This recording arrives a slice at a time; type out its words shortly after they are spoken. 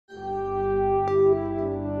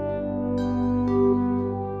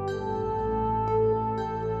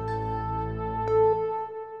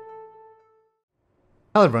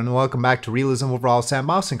Hello everyone, and welcome back to Realism, Overhaul,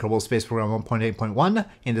 Sandbox, and Kerbal Space Program 1.8.1.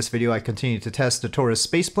 In this video I continue to test the Taurus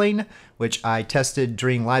spaceplane, which I tested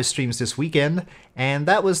during live streams this weekend, and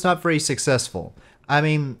that was not very successful. I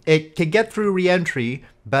mean, it could get through reentry,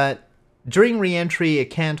 but during reentry it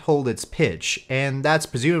can't hold its pitch, and that's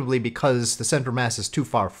presumably because the center mass is too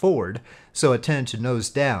far forward, so it tended to nose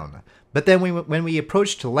down. But then when we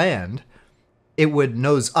approached to land, it would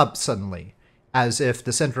nose up suddenly, as if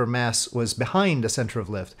the center of mass was behind the center of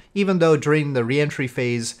lift, even though during the reentry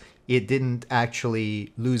phase it didn't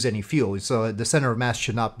actually lose any fuel, so the center of mass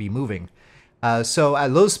should not be moving. So at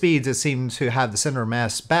low speeds it seemed to have the center of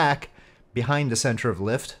mass back behind the center of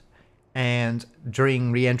lift, and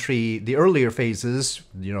during reentry, the earlier phases,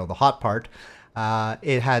 the hot part,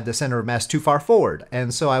 it had the center of mass too far forward,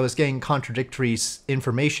 and so I was getting contradictory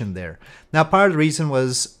information there. Now, part of the reason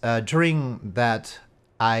was during that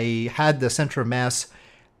I had the center of mass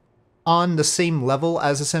on the same level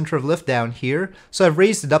as the center of lift down here, so I've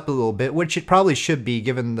raised it up a little bit, which it probably should be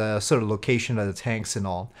given the sort of location of the tanks and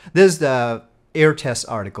all. This is the air test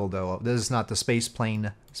article, though. This is not the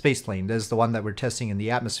spaceplane. This is the one that we're testing in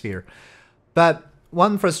the atmosphere. But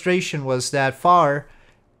one frustration was that far,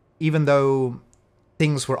 even though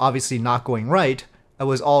things were obviously not going right, it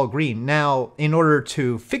was all green. Now, in order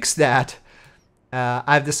to fix that,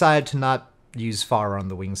 I've decided to not use FAR on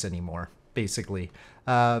the wings anymore, basically.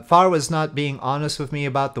 FAR was not being honest with me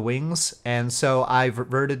about the wings, and so I've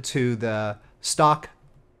reverted to the stock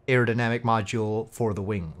aerodynamic module for the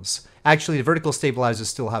wings. Actually, the vertical stabilizers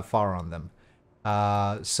still have FAR on them.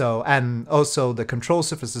 And also the control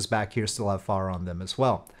surfaces back here still have FAR on them as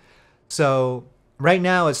well. So right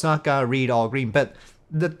now it's not gonna read all green, but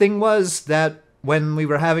the thing was that when we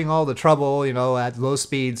were having all the trouble, at low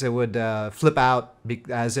speeds, it would flip out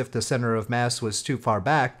as if the center of mass was too far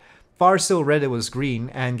back. FAR still read it was green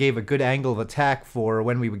and gave a good angle of attack for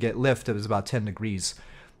when we would get lift. It was about 10 degrees.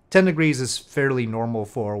 10 degrees is fairly normal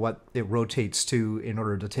for what it rotates to in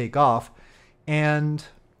order to take off. And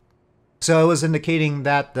so it was indicating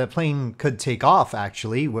that the plane could take off,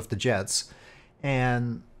 actually, with the jets.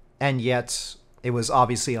 And yet it was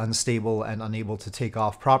obviously unstable and unable to take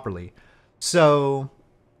off properly. So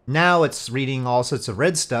now it's reading all sorts of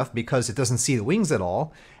red stuff because it doesn't see the wings at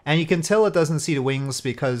all. And you can tell it doesn't see the wings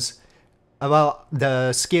because, well,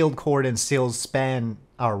 the scaled chord and scaled span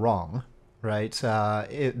are wrong, right?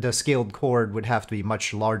 The scaled chord would have to be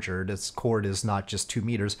much larger. This chord is not just 2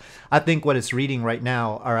 meters. I think what it's reading right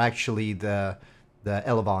now are actually the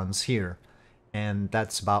elevons here. And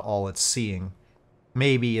that's about all it's seeing.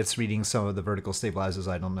 Maybe it's reading some of the vertical stabilizers,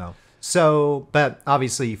 I don't know. So, but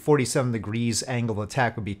obviously 47 degrees angle of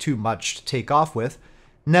attack would be too much to take off with.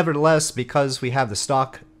 Nevertheless, because we have the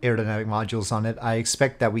stock aerodynamic modules on it, I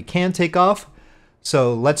expect that we can take off.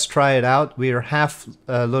 So let's try it out. We are half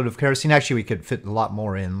a load of kerosene. Actually, we could fit a lot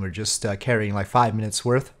more in. We're just carrying like 5 minutes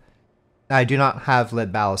worth. I do not have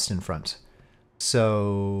lead ballast in front.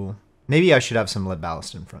 So maybe I should have some lead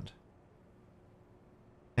ballast in front.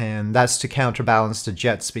 And that's to counterbalance the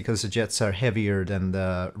jets, because the jets are heavier than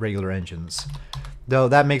the regular engines. Though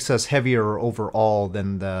that makes us heavier overall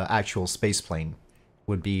than the actual spaceplane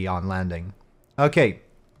would be on landing. Okay,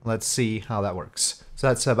 let's see how that works. So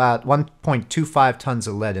that's about 1.25 tons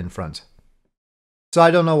of lead in front. So I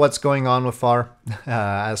don't know what's going on with FAR,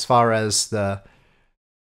 as far as the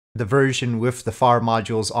version with the FAR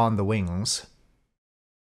modules on the wings.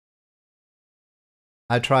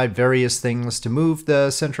 I tried various things to move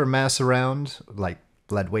the center of mass around, like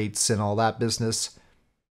lead weights and all that business,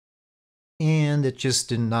 and it just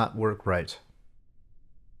did not work right.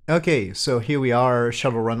 Okay, so here we are,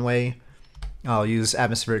 shuttle runway. I'll use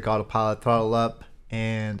atmospheric autopilot, throttle up,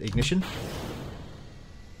 and ignition.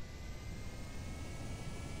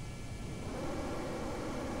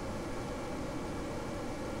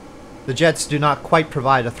 The jets do not quite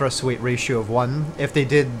provide a thrust-to-weight ratio of 1. If they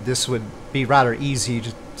did, this would be rather easy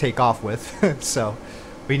to take off with. So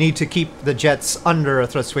we need to keep the jets under a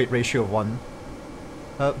thrust-to-weight ratio of 1.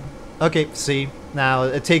 Okay, see, now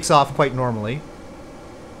it takes off quite normally.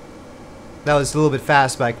 That was a little bit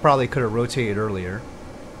fast, but I probably could have rotated earlier.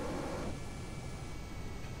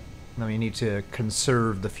 Now we need to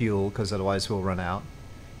conserve the fuel, because otherwise we'll run out.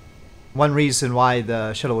 One reason why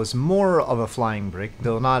the shuttle was more of a flying brick,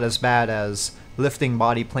 though not as bad as lifting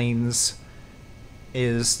body planes,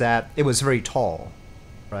 is that it was very tall,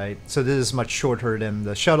 right? So this is much shorter than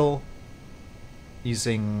the shuttle,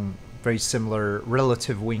 using very similar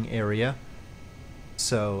relative wing area,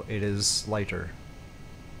 so it is lighter.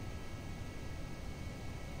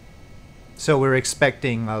 So we're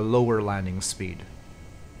expecting a lower landing speed.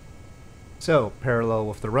 So, parallel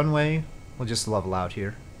with the runway, We'll just level out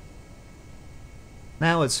here.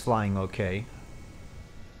 Now it's flying okay.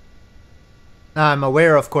 Now I'm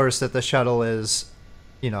aware, of course, that the shuttle is,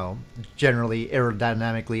 you know, generally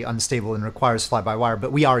aerodynamically unstable and requires fly-by-wire,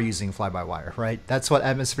 but we are using fly-by-wire, right? That's what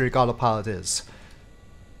atmospheric autopilot is.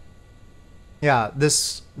 Yeah,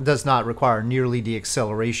 this does not require nearly the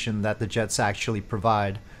acceleration that the jets actually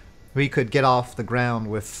provide. We could get off the ground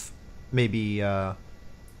with maybe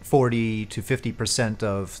 40 to 50%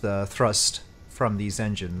 of the thrust from these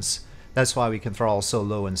engines. That's why we can throttle so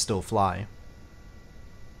low and still fly.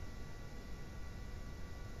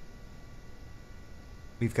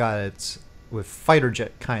 We've got it with fighter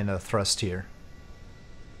jet kind of thrust here.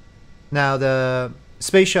 Now the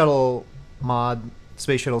space shuttle mod,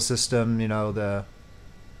 space shuttle system, you know, the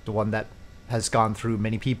one that has gone through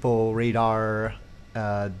many people, Radar,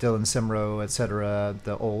 Dylan Simro, etc.,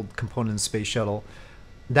 the old component space shuttle,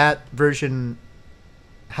 that version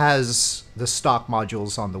has the stock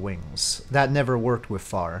modules on the wings. That never worked with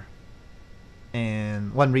FAR.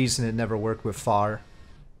 And one reason it never worked with FAR,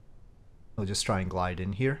 we'll just try and glide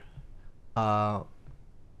in here. One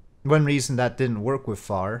reason that didn't work with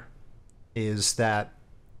FAR is that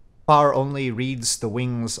FAR only reads the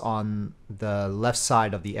wings on the left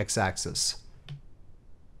side of the x-axis.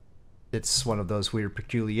 It's one of those weird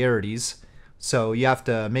peculiarities. So you have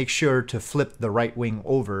to make sure to flip the right wing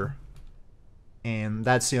over, and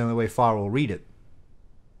that's the only way FAR will read it.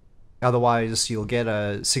 Otherwise, you'll get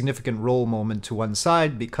a significant roll moment to one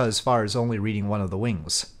side because FAR is only reading one of the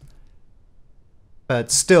wings.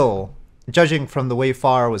 But still, judging from the way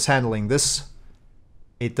FAR was handling this,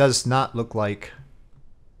 it does not look like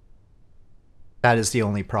that is the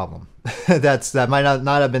only problem. That might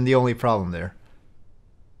not have been the only problem there.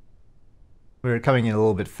 We're coming in a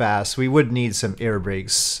little bit fast. We would need some air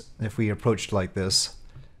brakes if we approached like this.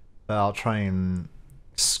 But I'll try and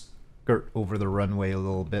skirt over the runway a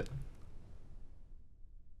little bit.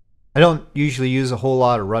 I don't usually use a whole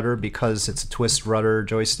lot of rudder because it's a twist rudder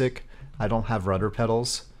joystick. I don't have rudder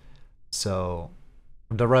pedals, so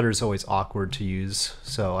the rudder is always awkward to use,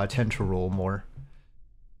 so I tend to roll more.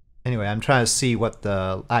 Anyway, I'm trying to see what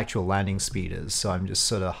the actual landing speed is, so I'm just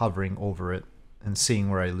sort of hovering over it and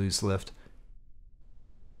seeing where I lose lift.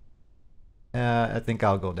 I think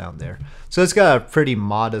I'll go down there. So it's got a pretty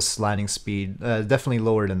modest landing speed, definitely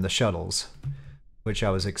lower than the shuttles, which I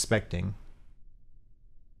was expecting.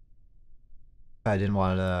 I didn't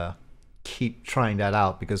want to keep trying that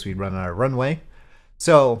out because we'd run out of runway.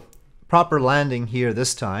 So proper landing here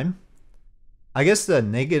this time. I guess the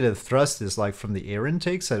negative thrust is like from the air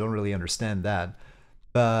intakes. I don't really understand that,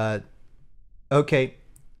 but okay,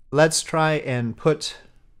 let's try and put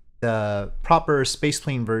the proper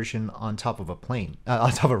spaceplane version on top of a plane,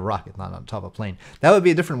 on top of a rocket, not on top of a plane. That would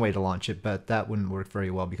be a different way to launch it, but that wouldn't work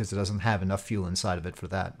very well because it doesn't have enough fuel inside of it for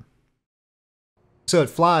that. So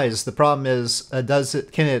it flies. The problem is,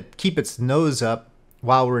 can it keep its nose up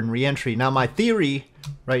while we're in reentry? Now my theory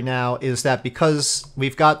right now is that because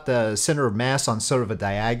we've got the center of mass on sort of a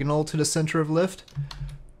diagonal to the center of lift,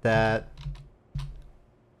 that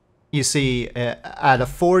you see at a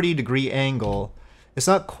 40-degree angle, it's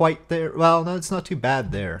not quite there. Well, no, it's not too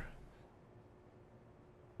bad there.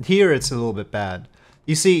 Here it's a little bit bad.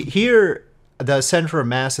 You see here, the center of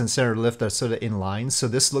mass and center of lift are sort of in line, so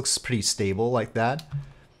this looks pretty stable like that.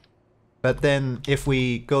 But then if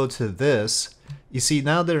we go to this, you see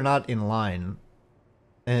now they're not in line,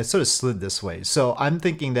 and it sort of slid this way. So I'm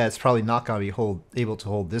thinking that it's probably not going to be able to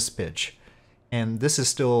hold this pitch. And this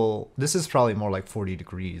is probably more like 40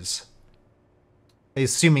 degrees.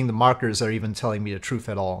 Assuming the markers are even telling me the truth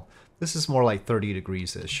at all. This is more like 30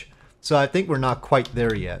 degrees-ish. So I think we're not quite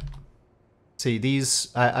there yet. See, these,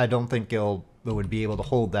 I don't think it would be able to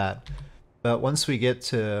hold that. But once we get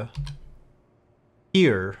to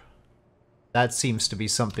here, that seems to be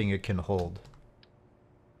something it can hold.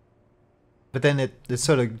 But then it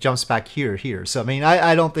sort of jumps back here. So, I mean,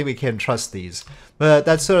 I don't think we can trust these. But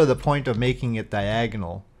that's sort of the point of making it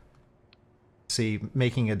diagonal. See,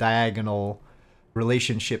 making a diagonal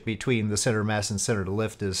relationship between the center of mass and center of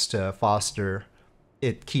lift is to foster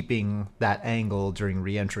it keeping that angle during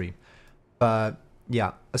reentry. But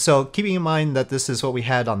yeah, so keeping in mind that this is what we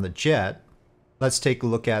had on the jet, let's take a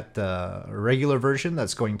look at the regular version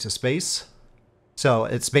that's going to space. So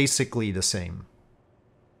it's basically the same.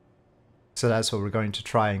 So that's what we're going to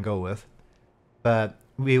try and go with. But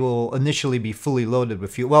we will initially be fully loaded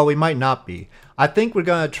with fuel. Well, we might not be. I think we're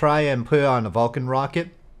going to try and put it on a Vulcan rocket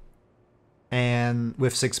and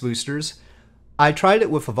with 6 boosters. I tried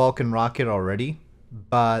it with a Vulcan rocket already,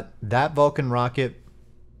 but that Vulcan rocket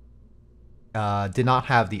did not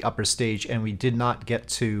have the upper stage, and we did not get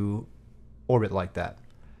to orbit like that.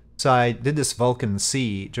 So I did this Vulcan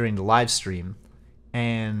C during the live stream,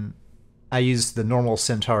 and I used the normal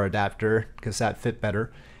Centaur adapter because that fit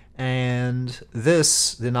better. And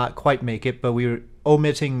this did not quite make it, but we were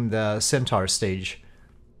omitting the Centaur stage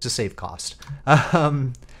to save cost.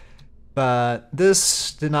 But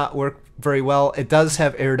this did not work very well. It does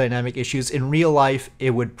have aerodynamic issues. In real life,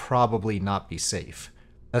 it would probably not be safe,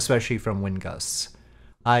 especially from wind gusts.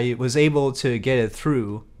 I was able to get it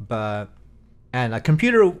through, and a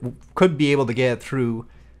computer could be able to get it through,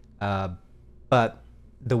 but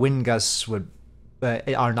the wind gusts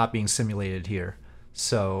are not being simulated here.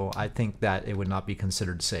 So I think that it would not be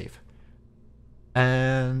considered safe.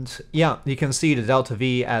 And yeah, you can see the delta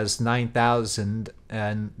V as 9,000,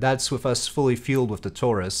 and that's with us fully fueled with the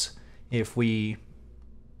Taurus. If we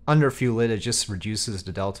underfuel it, it just reduces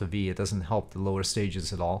the delta V. It doesn't help the lower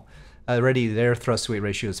stages at all. Already their thrust weight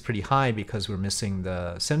ratio is pretty high because we're missing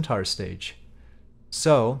the Centaur stage.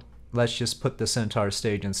 So let's just put the Centaur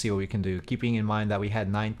stage and see what we can do, keeping in mind that we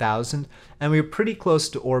had 9,000 and we were pretty close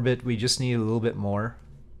to orbit. We just need a little bit more.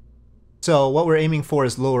 So what we're aiming for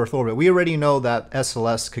is low Earth orbit. We already know that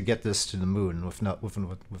SLS could get this to the moon with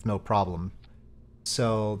no problem.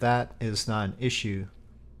 So that is not an issue.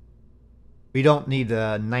 We don't need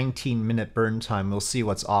a 19-minute burn time. We'll see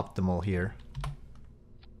what's optimal here.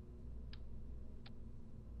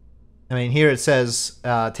 I mean, here it says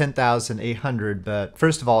 10,800, but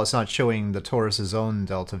first of all, it's not showing the Taurus's own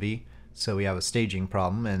delta V, so we have a staging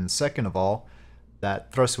problem. And second of all,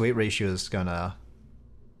 that thrust weight ratio is gonna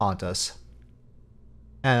haunt us.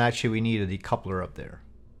 And actually, we need a decoupler up there.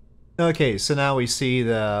 Okay, so now we see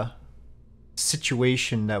the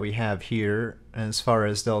situation that we have here as far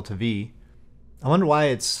as delta V. I wonder why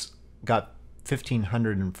it's got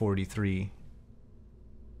 1,543.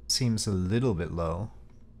 Seems a little bit low.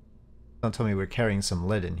 Don't tell me we're carrying some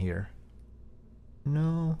lead in here.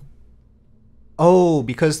 No. Oh,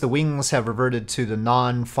 because the wings have reverted to the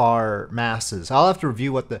non-FAR masses. I'll have to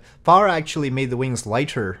review what the... FAR actually made the wings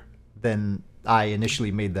lighter than I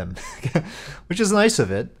initially made them. Which is nice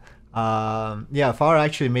of it. Yeah, FAR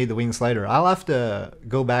actually made the wings lighter. I'll have to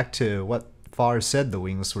go back to what FAR said the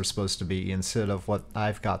wings were supposed to be instead of what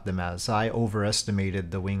I've got them as. I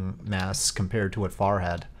overestimated the wing mass compared to what FAR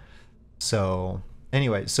had. So,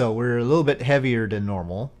 anyway, so we're a little bit heavier than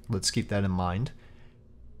normal. Let's keep that in mind.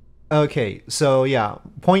 Okay, so yeah,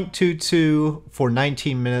 0.22 for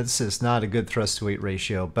 19 minutes is not a good thrust to weight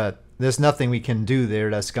ratio, but there's nothing we can do there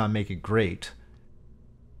that's gonna make it great.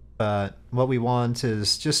 But what we want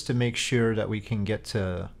is just to make sure that we can get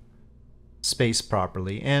to space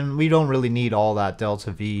properly, and we don't really need all that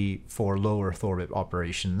delta V for low Earth orbit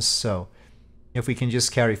operations, so if we can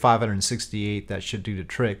just carry 568, that should do the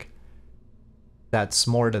trick. That's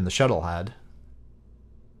more than the shuttle had.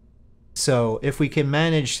 So if we can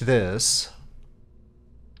manage this,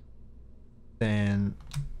 then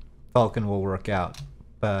Vulcan will work out.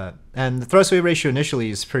 And the thrust weight ratio initially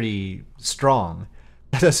is pretty strong.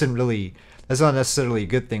 That's not necessarily a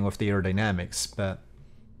good thing with the aerodynamics, but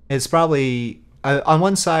it's probably, on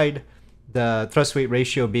one side, the thrust weight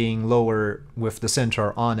ratio being lower with the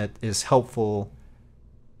Centaur on it is helpful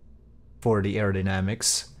for the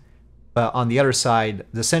aerodynamics. But on the other side,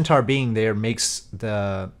 the Centaur being there makes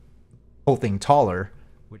the whole thing taller,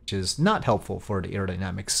 which is not helpful for the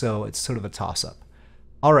aerodynamics, so it's sort of a toss-up.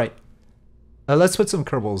 Alright, let's put some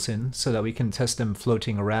Kerbals in so that we can test them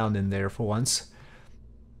floating around in there for once.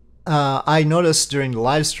 I noticed during the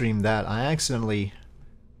live stream that I accidentally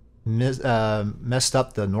messed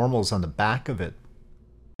up the normals on the back of it,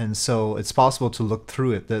 and so it's possible to look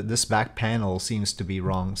through it. This back panel seems to be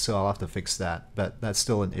wrong, so I'll have to fix that, but that's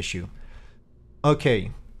still an issue.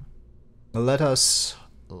 Okay, let us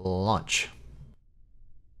launch.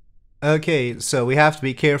 Okay, so we have to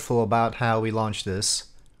be careful about how we launch this.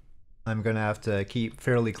 I'm gonna have to keep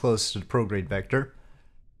fairly close to the prograde vector.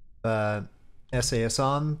 SAS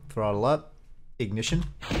on, throttle up, ignition.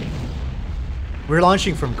 We're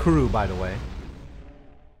launching from Kourou, by the way.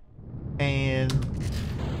 And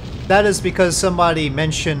that is because somebody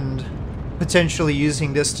mentioned potentially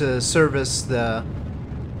using this to service the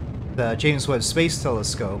James Webb Space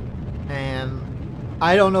Telescope. And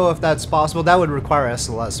I don't know if that's possible. That would require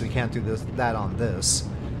SLS. We can't do that on this.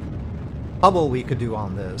 Hubble we could do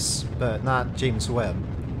on this, but not James Webb.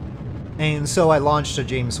 And so I launched a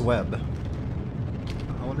James Webb.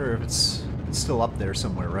 I wonder if it's still up there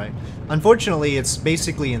somewhere, right? Unfortunately, it's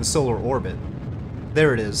basically in solar orbit.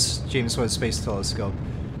 There it is, James Webb Space Telescope.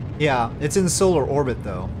 Yeah, it's in solar orbit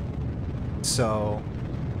though. So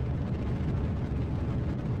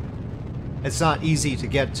it's not easy to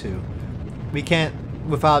get to. We can't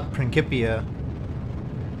without Principia,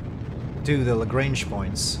 do the Lagrange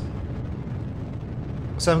points.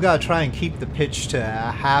 So I'm gonna try and keep the pitch to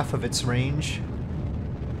half of its range.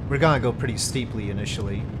 We're gonna go pretty steeply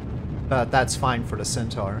initially, but that's fine for the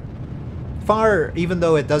Centaur. Far, even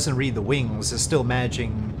though it doesn't read the wings, is still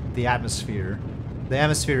managing the atmosphere. The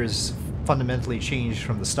atmosphere is fundamentally changed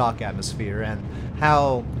from the stock atmosphere, and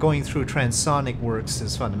how going through transonic works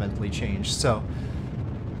is fundamentally changed, so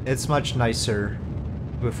it's much nicer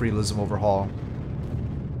with Realism Overhaul.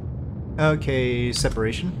 Okay,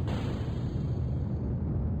 separation.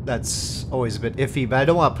 That's always a bit iffy, but I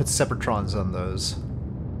don't want to put separatrons on those.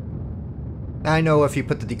 I know if you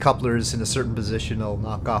put the decouplers in a certain position, it'll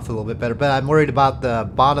knock off a little bit better, but I'm worried about the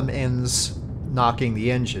bottom ends knocking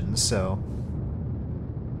the engine, so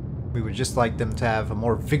we would just like them to have a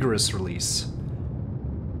more vigorous release.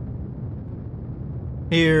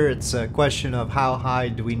 Here, it's a question of how high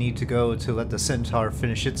do we need to go to let the Centaur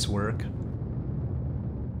finish its work.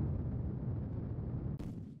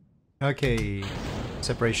 Okay,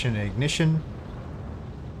 separation and ignition.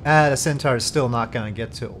 The Centaur is still not going to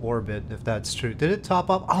get to orbit, if that's true. Did it top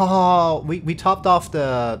off? Oh, we topped off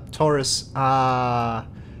the Taurus.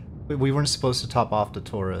 We weren't supposed to top off the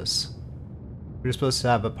Taurus. We were supposed to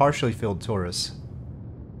have a partially filled Taurus.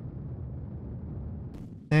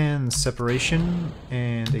 And separation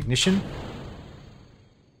and ignition.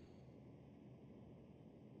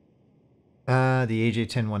 The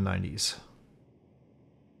AJ-10-190s.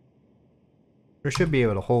 We should be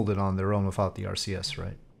able to hold it on their own without the RCS,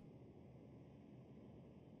 right?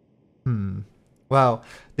 Well,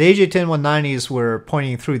 the AJ-10-190s were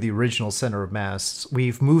pointing through the original center of mass.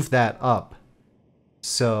 We've moved that up.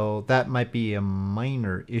 So that might be a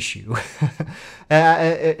minor issue.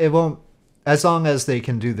 It won't... As long as they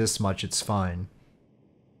can do this much, it's fine.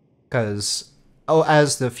 Because,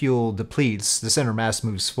 as the fuel depletes, the center mass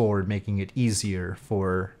moves forward, making it easier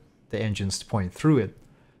for the engines to point through it.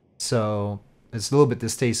 So it's a little bit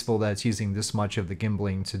distasteful that it's using this much of the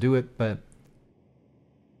gimbaling to do it, but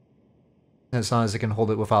as long as it can hold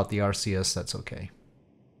it without the RCS, that's okay.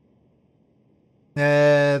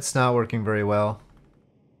 It's not working very well.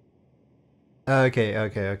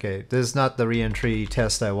 Okay. This is not the reentry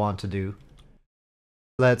test I want to do.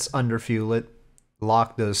 Let's underfuel it,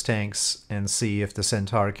 lock those tanks, and see if the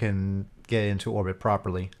Centaur can get into orbit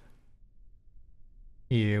properly.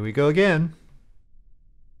 Here we go again.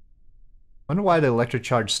 Wonder why the electric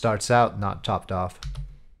charge starts out not topped off.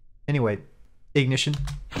 Anyway, ignition.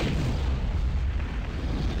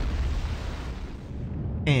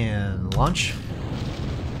 And launch.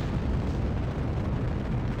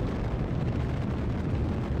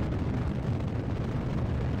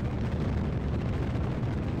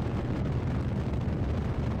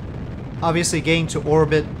 Obviously, getting to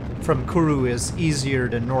orbit from Kourou is easier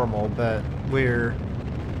than normal, but we're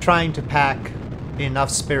trying to pack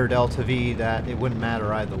enough spare delta V that it wouldn't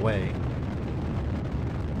matter either way.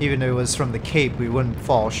 Even if it was from the Cape, we wouldn't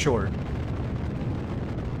fall short.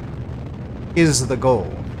 Is the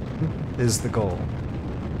goal. Is the goal.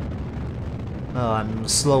 Oh, I'm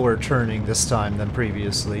slower turning this time than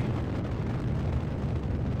previously.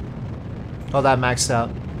 Oh, that maxed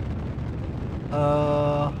out.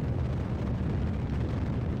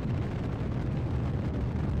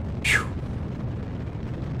 Phew.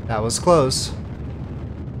 That was close.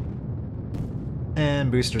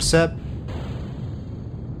 And booster set.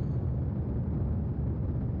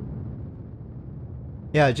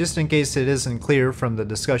 Yeah, just in case it isn't clear from the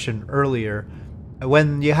discussion earlier,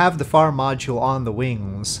 when you have the FAR module on the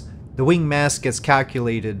wings, the wing mass gets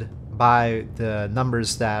calculated by the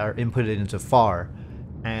numbers that are inputted into FAR,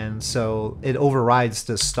 and so it overrides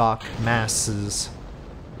the stock masses.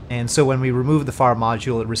 And so when we remove the FAR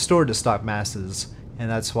module, it restored the stock masses,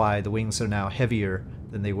 and that's why the wings are now heavier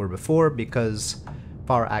than they were before, because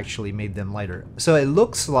FAR actually made them lighter. So it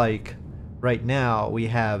looks like right now we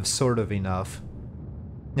have sort of enough.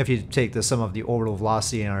 If you take the sum of the orbital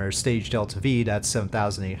velocity and our stage delta V, that's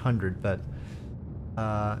 7,800, but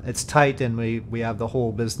it's tight, and we have the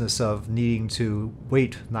whole business of needing to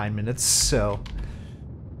wait 9 minutes, so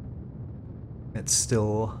it's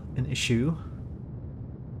still an issue.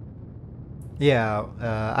 Yeah,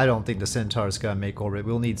 I don't think the Centaur's gonna make orbit.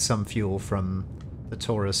 We'll need some fuel from the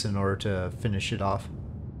Taurus in order to finish it off.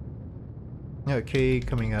 Okay,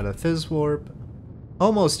 coming out of Fizz Warp.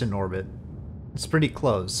 Almost in orbit. It's pretty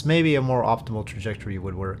close. Maybe a more optimal trajectory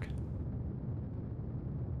would work.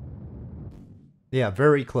 Yeah,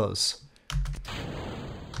 very close.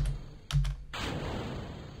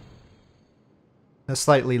 A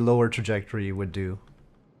slightly lower trajectory would do.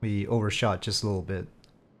 We overshot just a little bit.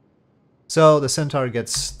 So the Centaur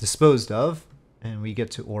gets disposed of, and we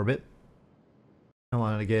get to orbit. I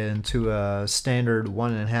wanted to get into a standard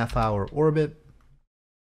 1.5 hour orbit.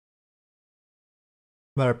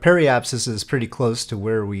 But our periapsis is pretty close to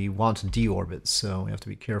where we want to deorbit, so we have to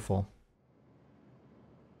be careful.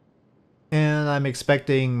 And I'm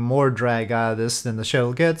expecting more drag out of this than the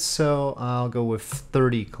shuttle gets, so I'll go with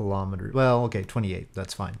 30 kilometers. Well, okay, 28,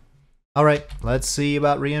 that's fine. Alright, let's see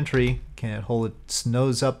about reentry. Can it hold its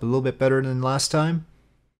nose up a little bit better than last time?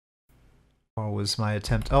 Or was my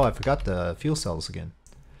attempt... Oh, I forgot the fuel cells again.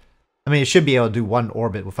 I mean, it should be able to do one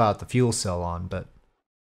orbit without the fuel cell on, but...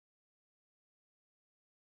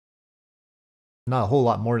 not a whole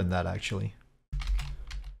lot more than that, actually.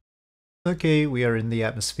 Okay, we are in the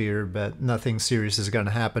atmosphere, but nothing serious is going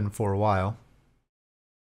to happen for a while.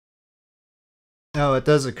 Now, it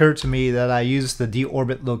does occur to me that I used the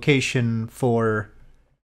deorbit location for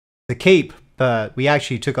the Cape, but we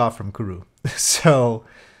actually took off from Kourou. So,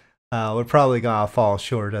 we're probably going to fall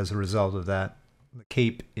short as a result of that. The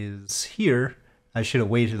Cape is here. I should have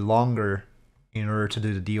waited longer in order to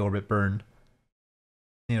do the deorbit burn,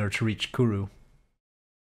 in order to reach Kourou.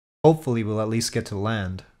 Hopefully we'll at least get to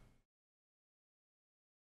land.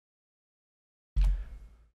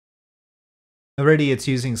 Already it's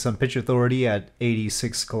using some pitch authority at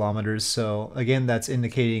 86 kilometers, so again that's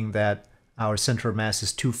indicating that our center of mass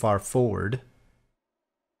is too far forward.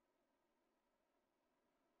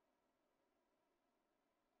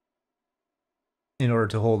 In order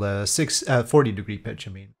to hold a 40 degree pitch,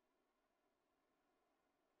 I mean.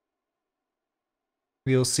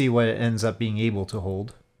 We'll see what it ends up being able to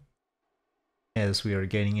hold as we are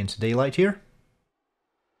getting into daylight here.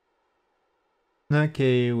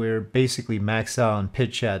 Okay, we're basically maxed out on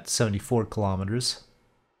pitch at 74 kilometers.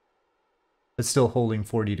 But still holding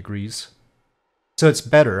 40 degrees. So it's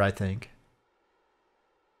better, I think.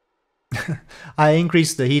 I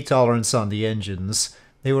increased the heat tolerance on the engines.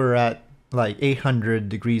 They were at like 800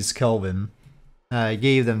 degrees Kelvin. I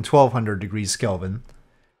gave them 1200 degrees Kelvin.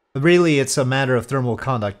 But really it's a matter of thermal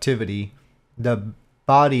conductivity. The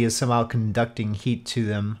body is somehow conducting heat to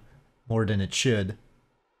them more than it should.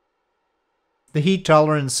 The heat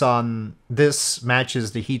tolerance on this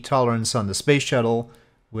matches the heat tolerance on the space shuttle,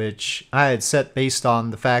 which I had set based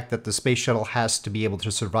on the fact that the space shuttle has to be able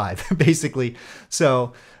to survive, basically.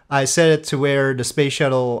 So I set it to where the space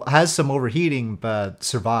shuttle has some overheating but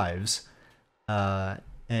survives.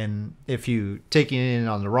 And if you take it in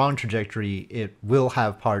on the wrong trajectory, it will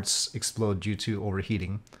have parts explode due to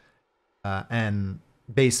overheating. And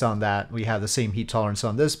based on that, we have the same heat tolerance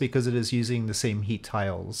on this because it is using the same heat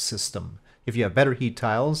tiles system. If you have better heat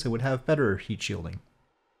tiles, it would have better heat shielding.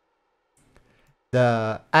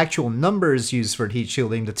 The actual numbers used for heat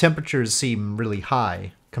shielding, the temperatures seem really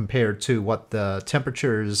high compared to what the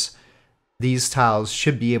temperatures these tiles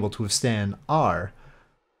should be able to withstand are.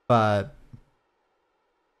 But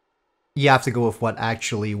you have to go with what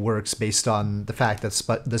actually works based on the fact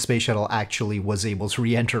that the space shuttle actually was able to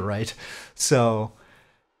re-enter, right? So,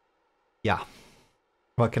 yeah.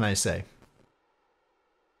 What can I say?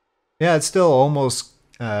 Yeah, it's still almost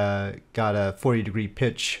got a 40 degree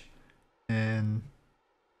pitch,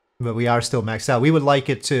 but we are still maxed out. We would like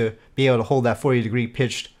it to be able to hold that 40 degree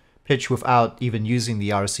pitch without even using the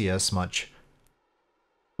RCS much.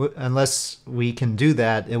 Unless we can do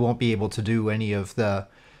that, it won't be able to do any of the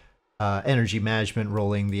energy management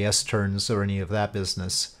rolling, the S-turns, or any of that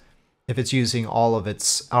business. If it's using all of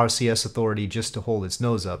its RCS authority just to hold its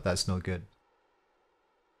nose up, that's no good.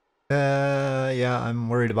 Yeah, I'm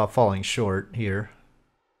worried about falling short here.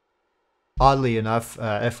 Oddly enough,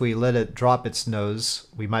 if we let it drop its nose,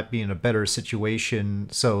 we might be in a better situation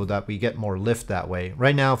so that we get more lift that way.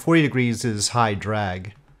 Right now, 40 degrees is high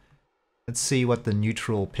drag. Let's see what the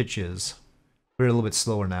neutral pitch is. We're a little bit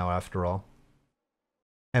slower now, after all.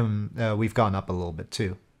 And we've gone up a little bit,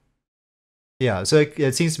 too. Yeah, so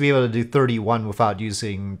it seems to be able to do 31 without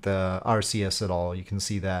using the RCS at all. You can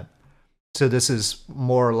see that. So this is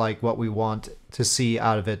more like what we want to see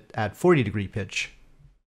out of it at 40 degree pitch.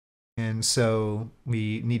 And so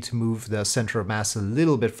we need to move the center of mass a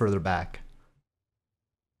little bit further back.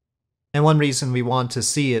 And one reason we want to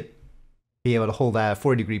see it be able to hold that at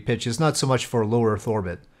 40 degree pitch is not so much for low Earth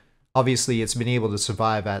orbit. Obviously it's been able to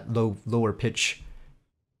survive at lower pitch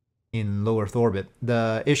in low Earth orbit.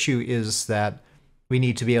 The issue is that we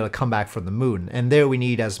need to be able to come back from the moon, and there we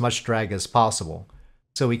need as much drag as possible.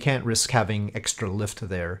 So we can't risk having extra lift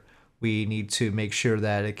there. We need to make sure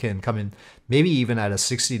that it can come in, maybe even at a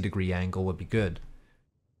 60 degree angle would be good.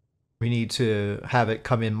 We need to have it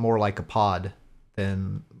come in more like a pod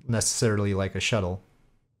than necessarily like a shuttle.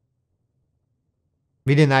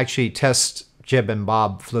 We didn't actually test Jeb and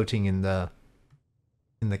Bob floating in the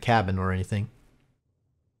cabin or anything.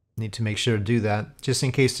 Need to make sure to do that, just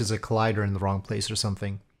in case there's a collider in the wrong place or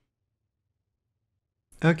something.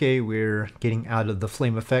 Okay, we're getting out of the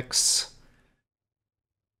flame effects.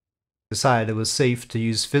 Decided it was safe to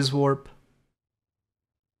use Fizz Warp.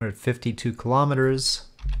 We're at 52 kilometers.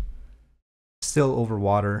 Still over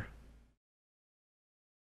water.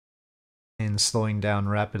 And slowing down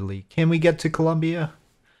rapidly. Can we get to Columbia?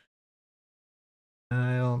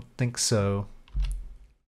 I don't think so.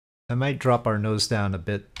 I might drop our nose down a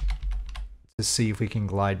bit to see if we can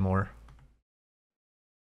glide more.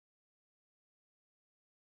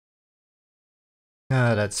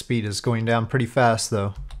 That speed is going down pretty fast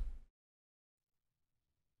though.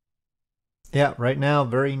 Yeah, right now,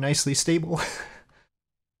 very nicely stable.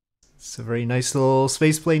 It's a very nice little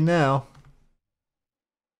spaceplane now.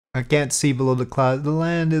 I can't see below the cloud. The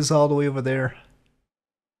land is all the way over there.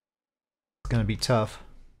 It's gonna be tough.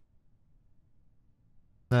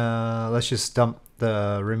 Let's just dump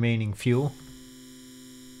the remaining fuel.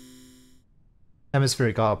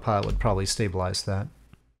 Atmospheric autopilot would probably stabilize that.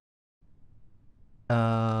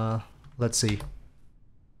 Let's see.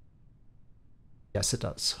 Yes, it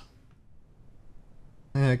does.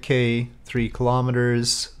 Okay, 3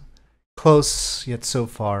 kilometers. Close, yet so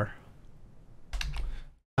far.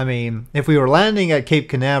 I mean, if we were landing at Cape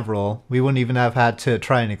Canaveral, we wouldn't even have had to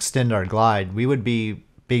try and extend our glide. We would be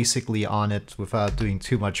basically on it without doing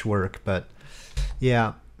too much work, but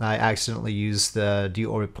yeah, I accidentally used the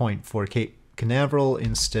deorbit point for Cape Canaveral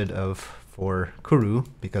instead of for Kourou,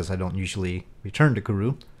 because I don't usually return to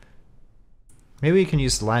Kourou. Maybe we can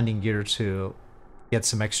use the landing gear to get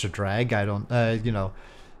some extra drag. I don't, you know,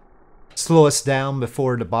 slow us down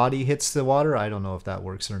before the body hits the water. I don't know if that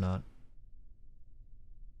works or not.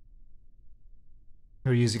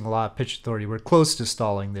 We're using a lot of pitch authority. We're close to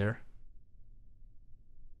stalling there.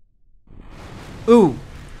 Ooh!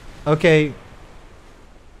 Okay.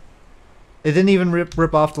 It didn't even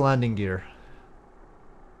rip off the landing gear.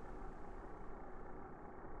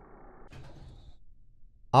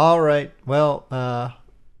 Alright, well,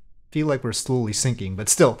 feel like we're slowly sinking, but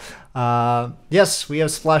still. Yes, we have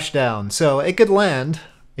splashdown, so it could land.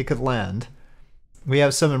 It could land. We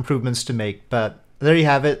have some improvements to make, but there you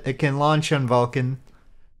have it. It can launch on Vulcan,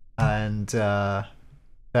 and that,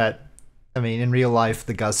 I mean, in real life,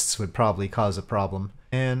 the gusts would probably cause a problem.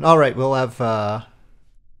 And alright, we'll have,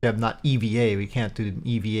 not EVA. We can't do an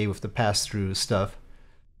EVA with the pass-through stuff.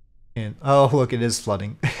 And, oh, look, it is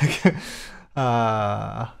flooding.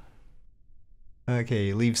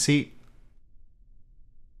 Okay, leave seat.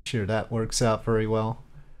 Sure, that works out very well.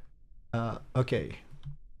 Okay.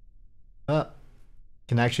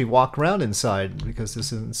 Can actually walk around inside because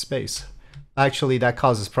this isn't space. Actually, that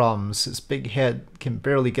causes problems. This big head can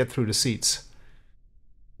barely get through the seats.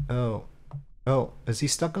 Oh. Oh, is he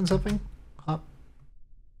stuck on something? Hop.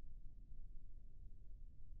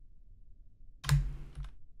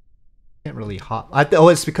 Can't really hop. Oh,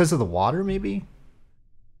 it's because of the water, maybe?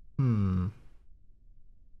 Okay,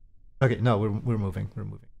 no, we're moving. We're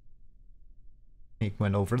moving. He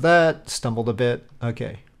went over that, stumbled a bit.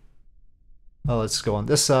 Okay. Oh, let's go on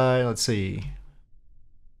this side. Let's see.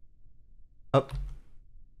 Up.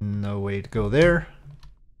 No way to go there.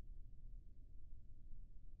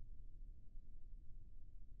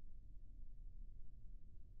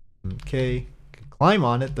 Okay. Can climb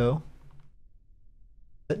on it, though.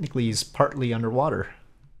 Technically, he's partly underwater.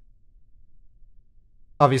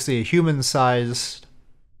 Obviously, a human-sized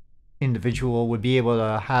individual would be able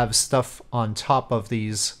to have stuff on top of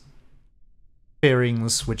these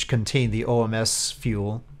fairings which contain the OMS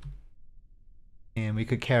fuel. And we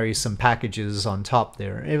could carry some packages on top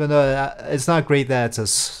there. Even though it's not great that it's a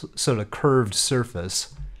sort of curved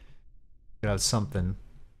surface. Could have something.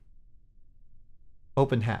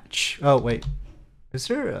 Open hatch. Oh, wait. Is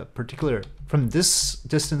there a particular... From this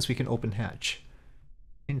distance we can open hatch.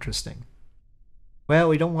 Interesting. Well,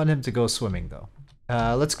 we don't want him to go swimming, though.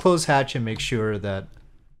 Let's close hatch and make sure that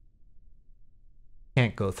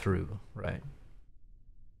can't go through, right?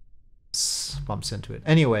 Bumps into it.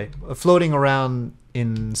 Anyway, floating around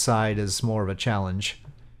inside is more of a challenge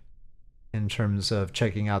in terms of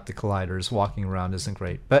checking out the colliders. Walking around isn't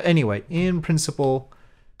great. But anyway, in principle,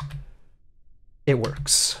 it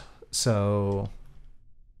works. So,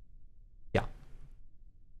 yeah.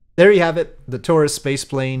 There you have it, the Taurus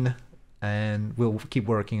spaceplane. And we'll keep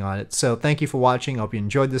working on it. So thank you for watching. I hope you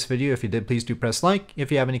enjoyed this video. If you did, please do press like.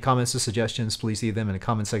 If you have any comments or suggestions, please leave them in the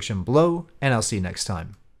comment section below, and I'll see you next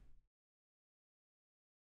time.